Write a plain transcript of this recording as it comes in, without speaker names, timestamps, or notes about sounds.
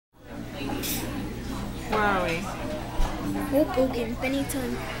Where are we? We're Bogan, Benito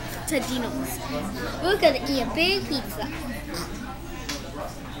Tadino's. We're gonna eat a big pizza.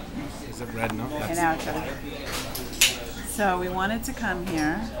 Is it red? No. And now it's ready. So we wanted to come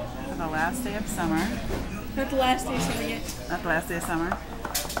here for the last day of summer. Not the last day of summer yet. Not the last day of summer.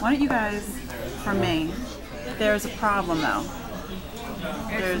 Why don't you guys, for me, there's a problem though.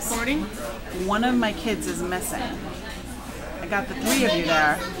 There's recording? one of my kids is missing. I got the three of you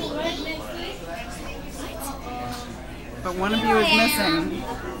there. But one of you is missing.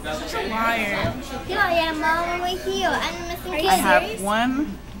 Such a liar. Here I am, Mom, over here. I'm missing kids. I have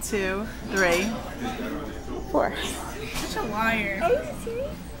 1, 2, 3, 4. Such a liar. Are you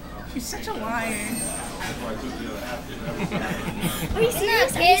serious? She's such a liar. Are you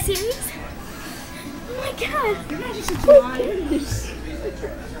serious? Are you serious? Oh my god. You're not just such a liar.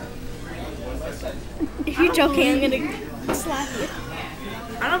 If you're joking, I'm gonna slap you.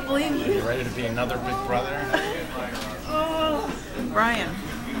 I don't believe you. You ready to be another big brother? Oh. Brian,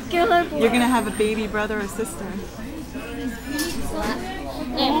 You're gonna have a baby brother or sister.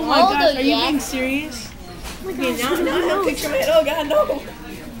 Oh my gosh, are you being serious? Oh my gosh, now I have a picture of it. Oh god, no.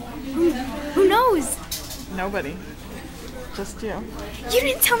 Who knows? Nobody. Just you. You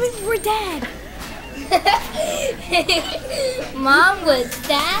didn't tell me we were dead. Mom was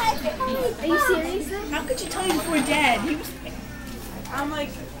dead? Are you serious? How could you tell me we were dead? I'm like...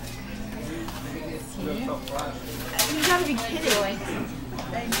 You gotta be kidding.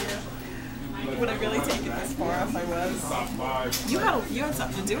 Thank you. Would I really take it this far if I was? You had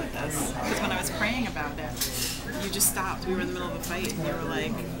something to do with this. Because when I was praying about it, you just stopped. We were in the middle of a fight and you were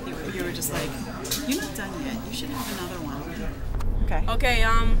like, you were just like, you're not done yet. You should have another one. Okay. Okay,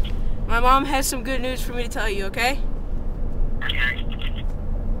 my mom has some good news for me to tell you, okay?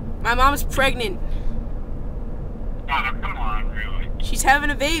 My mom's pregnant. Oh, come on, really? She's having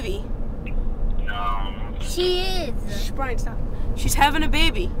a baby. No. She is. Shh, Brian, stop. She's having a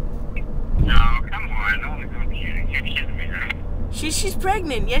baby. No, come on. Don't go kidding. You're kidding me, right? She's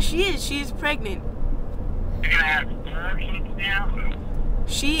pregnant. Yes, she is. She is pregnant. You're gonna have 4 kids now?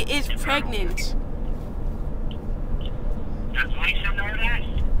 She is pregnant. Does Lisa know that?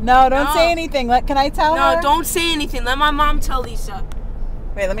 No, don't No. say anything. Can I tell her? No, don't say anything. Let my mom tell Lisa.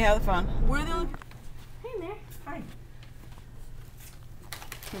 Wait, let me have the phone. Where the... Hey there. Hi.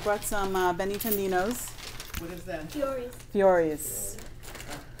 We brought some Benitoninos. What is that? Fioris. Fioris.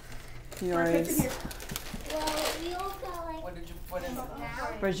 Fioris. Well, we all got like... What is it?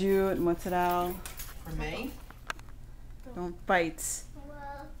 Prosciutto, mozzarella. For me? Don't fight.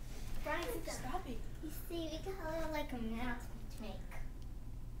 Well, Brian, stop it. You see, we got like a mask to make.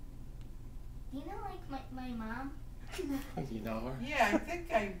 You know, like my mom? You know her? Yeah, I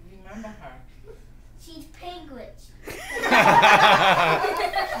think I remember her. She's penguin. She's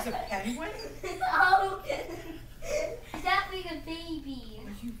a penguin? Oh, that was a baby.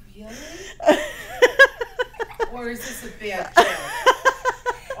 Are you really? Or is this a bad joke?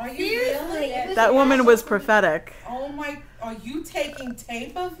 Are you really? That woman was prophetic. Oh my, are you taking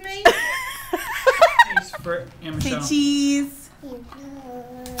tape of me? Thanks for Say cheese.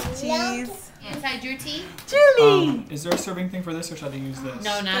 Cheese. Inside your tea? Julie! Is there a serving thing for this, or should I use this?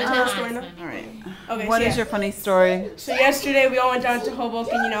 No, not Tell at a story all. now. All right. Okay, What so is your funny story? So yesterday we all went down to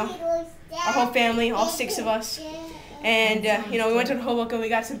Hoboken, you know, our whole family, all 6 of us. And, you know, we went to Hoboken, we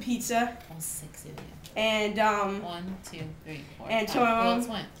got some pizza. All 6 of you. And, 1, 2, 3, 4. And so 5. my Who mom- else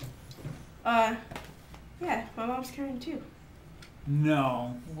went? Yeah, my mom's carrying 2.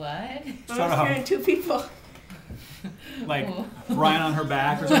 No. What? My Shut mom's up. carrying 2 people. Like Cool. Brian on her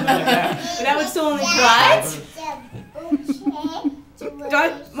back or something like that. But that was still only What?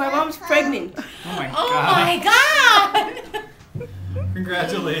 My mom's pregnant. Oh my Oh god. my god!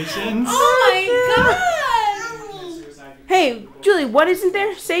 Congratulations. Oh my god! Hey, Julie, what isn't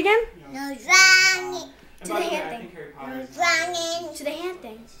there? Say again? No dragging. And by the way, I think Harry Potter is- Dragging. To the hand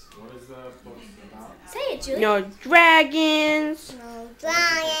thing. What is the book about? Say it, Julie. No dragons. No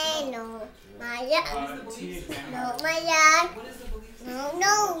dragging. No Maya. Teenage No Vampire. Maya. What is the belief system?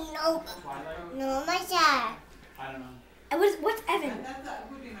 No. Twilight? No Maya. I don't know. And what's Evan? That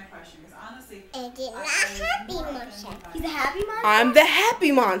would be my question, because honestly... And it's not happy monster. He's a happy monster? I'm the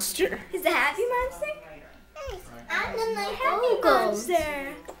happy monster. He's a happy monster? I'm the happy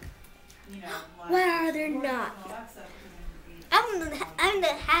monster. Where are they not? I'm the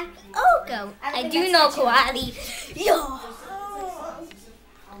happy Ogo. I do know karate. Yo.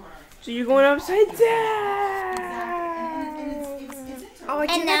 So you're going upside down. Oh, I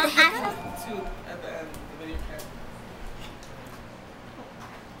And now I...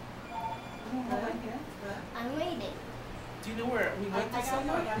 I'm waiting. Do you know where we went to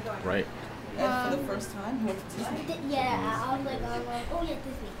somewhere? Right. For the first time, who went to Disney? Yeah, I was like, oh yeah,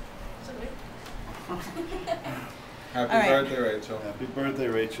 Disney. Happy All right. birthday, Rachel. Happy birthday,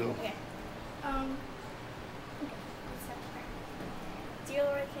 Rachel. Um, Dear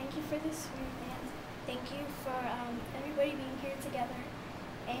Lord, thank you for this food, and thank you for everybody being here together,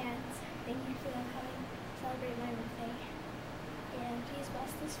 and thank you for them coming to celebrate my birthday. And please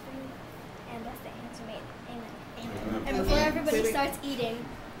bless this food and bless the hands who made it. Amen. And before everybody starts eating,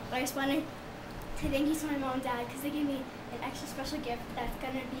 I just want to thank you to my mom and dad because they gave me an extra special gift that's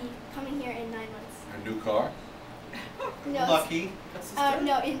going to be coming here in 9 months. A new car? No, Lucky.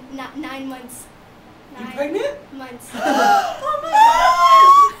 no, in 9 months. You pregnant? Months. Oh my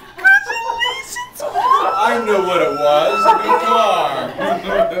gosh! Congratulations! I knew what it was. A new car.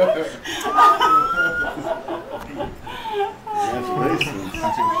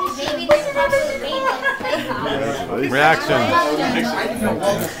 Maybe this is actually made like a play car. Reaction.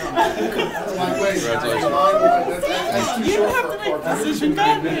 You don't have to make the decision.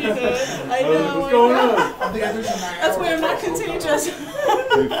 God made it. I know. What's going on? That's why I'm not contagious.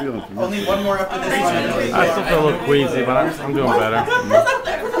 How you feeling? Only one more after this one. I still feel a little queasy, but I'm doing better.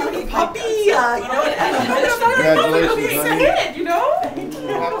 Puppy, you know, Congratulations, honey. you know? And look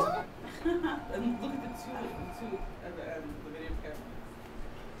at the two at the end, the video together.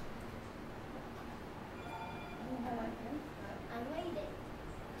 I'm waiting.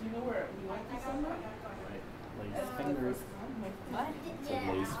 Do you know where we went to somewhere? Lace fingers. What? Some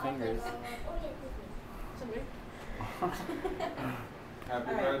lace fingers. Oh yeah, Disney.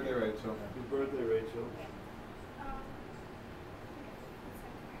 Happy birthday, Rachel. Happy birthday, Rachel.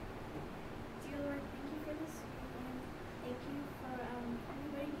 Dear Lord, thank you for this food, and thank you for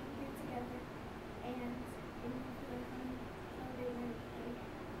everybody being here together, and thank you for celebrating my birthday.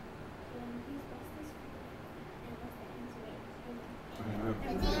 And please bless this food and bless the hands who made it. Amen.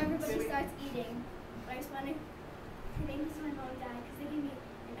 And before everybody starts eating, I just want to thank you to my mom and dad because they gave me an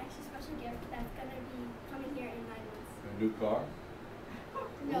extra special gift that's gonna be coming here in 9 months. A new car?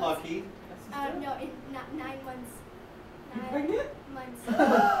 No, Lucky. no, in 9 months. You pregnant? Months.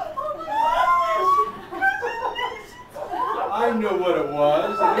 I knew what it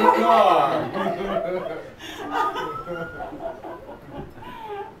was. A new car.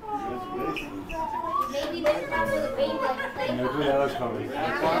 Maybe this is actually made like a play car. That was coming. I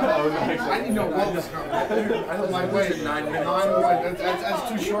didn't know what was coming. I don't like waiting 9 months. That's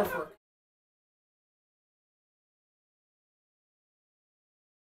too short for.